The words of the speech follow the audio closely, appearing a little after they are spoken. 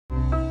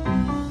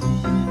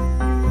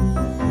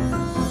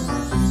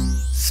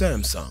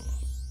Samsung,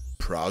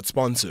 proud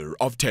sponsor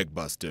of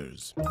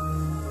TechBusters.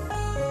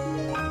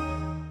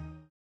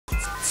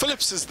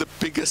 Philips is the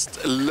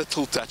biggest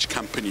little Dutch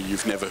company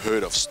you've never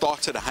heard of.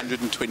 Started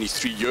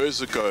 123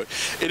 years ago.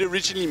 It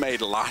originally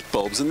made light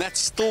bulbs, and that's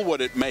still what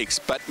it makes,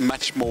 but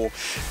much more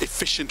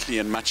efficiently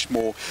and much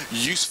more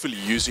usefully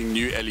using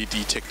new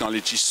LED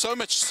technology. So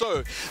much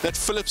so that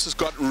Philips has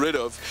gotten rid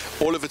of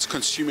all of its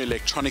consumer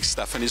electronic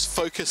stuff and is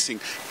focusing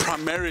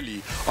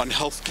primarily on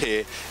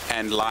healthcare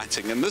and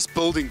lighting. And this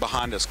building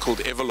behind us, called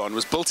Avalon,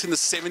 was built in the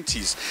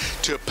 70s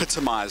to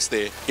epitomize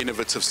their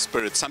innovative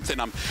spirit. Something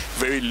I'm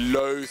very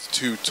loath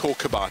to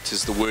talk about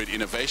is the word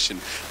innovation,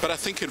 but I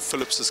think in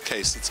Philips's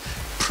case it's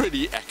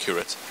pretty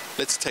accurate.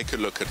 Let's take a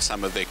look at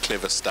some of their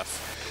clever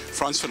stuff.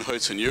 Frans Van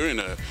Houten, you're in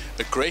a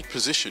great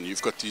position.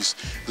 You've got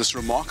this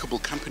remarkable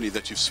company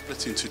that you've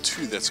split into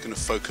two that's going to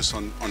focus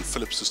on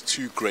Philips's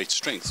two great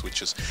strengths,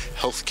 which is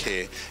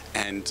healthcare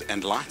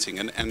and lighting.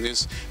 And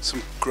there's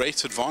some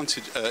great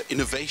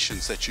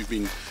innovations that you've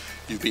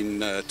been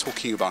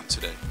talking about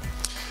today.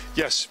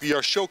 Yes, we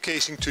are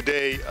showcasing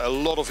today a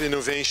lot of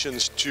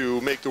innovations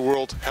to make the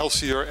world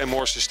healthier and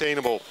more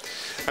sustainable.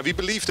 And we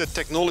believe that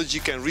technology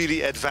can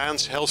really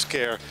advance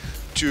healthcare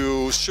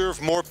to serve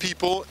more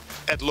people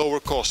at lower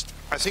cost.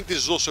 I think this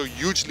is also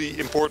hugely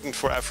important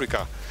for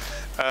Africa,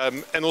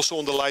 and also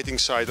on the lighting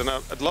side. And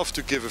I'd love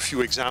to give a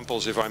few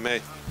examples, if I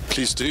may.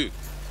 Please do.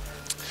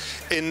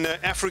 In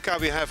Africa,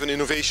 we have an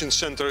innovation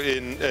center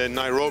in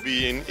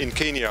Nairobi in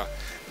Kenya.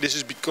 This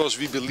is because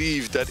we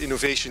believe that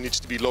innovation needs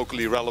to be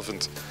locally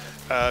relevant.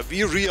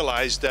 We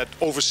realize that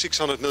over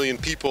 600 million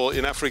people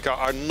in Africa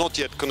are not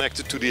yet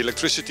connected to the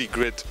electricity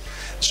grid.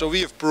 So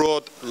we have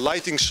brought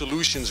lighting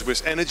solutions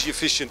with energy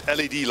efficient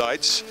LED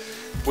lights,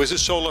 with a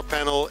solar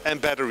panel and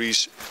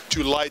batteries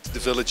to light the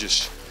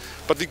villages.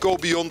 But we go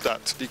beyond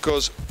that,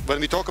 because when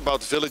we talk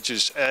about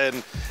villages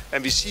and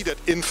we see that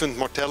infant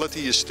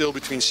mortality is still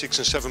between 6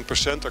 and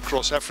 7%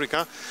 across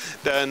Africa,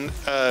 then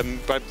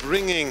by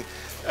bringing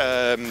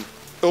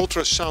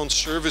ultrasound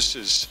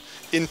services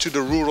into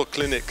the rural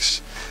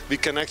clinics, we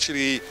can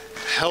actually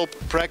help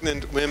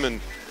pregnant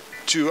women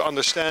to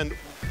understand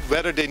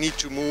whether they need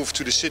to move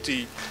to the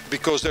city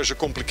because there's a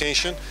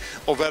complication,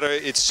 or whether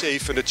it's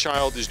safe and the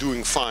child is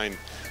doing fine.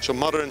 So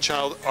mother and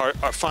child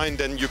are fine,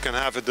 then you can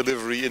have a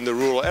delivery in the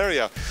rural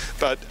area.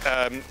 But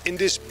in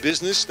this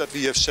business that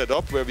we have set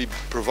up, where we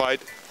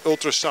provide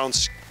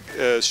ultrasound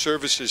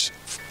services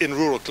in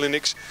rural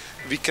clinics,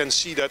 we can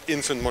see that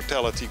infant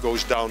mortality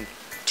goes down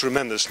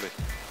tremendously.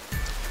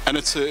 And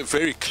it's a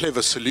very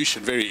clever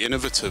solution, very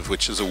innovative,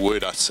 which is a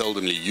word I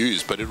seldomly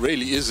use, but it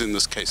really is in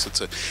this case. It's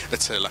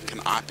like an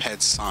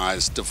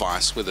iPad-sized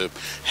device with a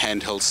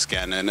handheld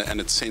scanner, and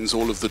it sends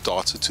all of the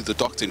data to the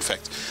doctor. In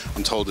fact,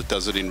 I'm told it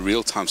does it in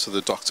real time, so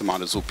the doctor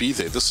might as well be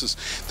there. This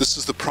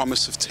is the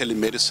promise of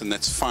telemedicine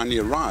that's finally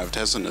arrived,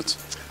 hasn't it?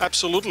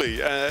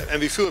 Absolutely,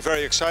 and we feel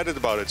very excited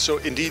about it. So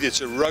indeed,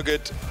 it's a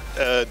rugged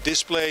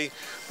display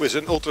with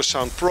an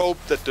ultrasound probe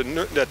that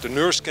the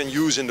nurse can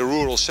use in the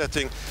rural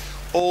setting.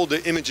 All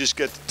the images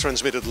get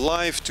transmitted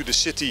live to the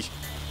city,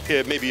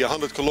 maybe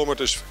 100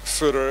 kilometers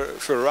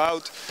further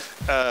out.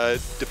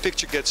 The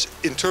picture gets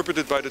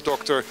interpreted by the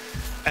doctor,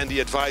 and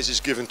the advice is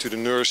given to the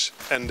nurse,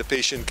 and the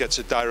patient gets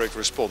a direct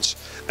response.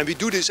 And we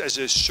do this as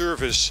a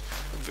service,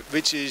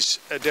 which is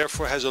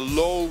therefore has a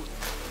low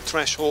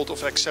threshold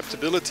of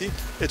acceptability.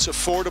 It's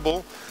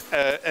affordable,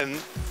 and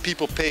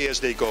people pay as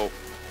they go.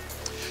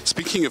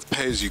 Speaking of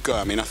pay-as-you-go,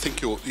 I mean, I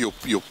think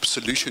your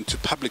solution to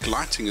public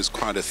lighting is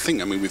quite a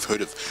thing. I mean, we've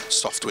heard of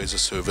software as a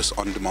service,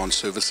 on-demand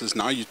services.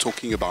 Now you're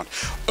talking about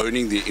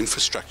owning the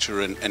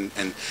infrastructure and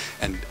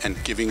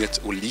giving it,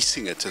 or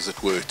leasing it, as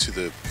it were, to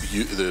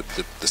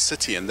the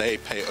city, and they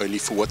pay only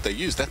for what they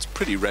use. That's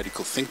pretty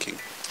radical thinking.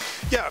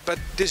 Yeah, but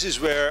this is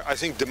where I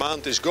think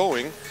demand is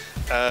going.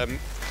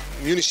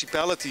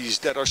 Municipalities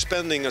that are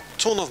spending a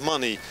ton of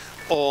money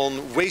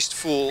on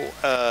wasteful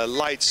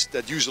lights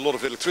that use a lot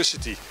of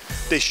electricity,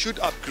 they should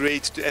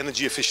upgrade to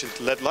energy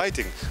efficient LED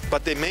lighting,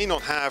 but they may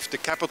not have the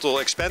capital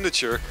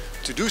expenditure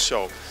to do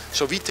so.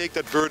 So we take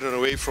that burden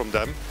away from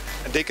them,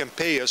 and they can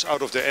pay us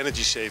out of their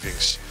energy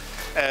savings.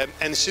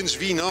 And since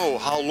we know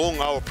how long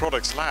our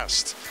products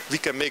last, we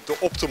can make the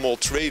optimal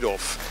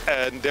trade-off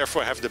and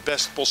therefore have the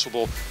best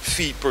possible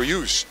fee per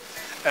use.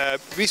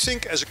 We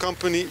think as a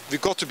company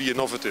we've got to be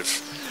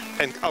innovative,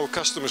 and our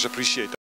customers appreciate that.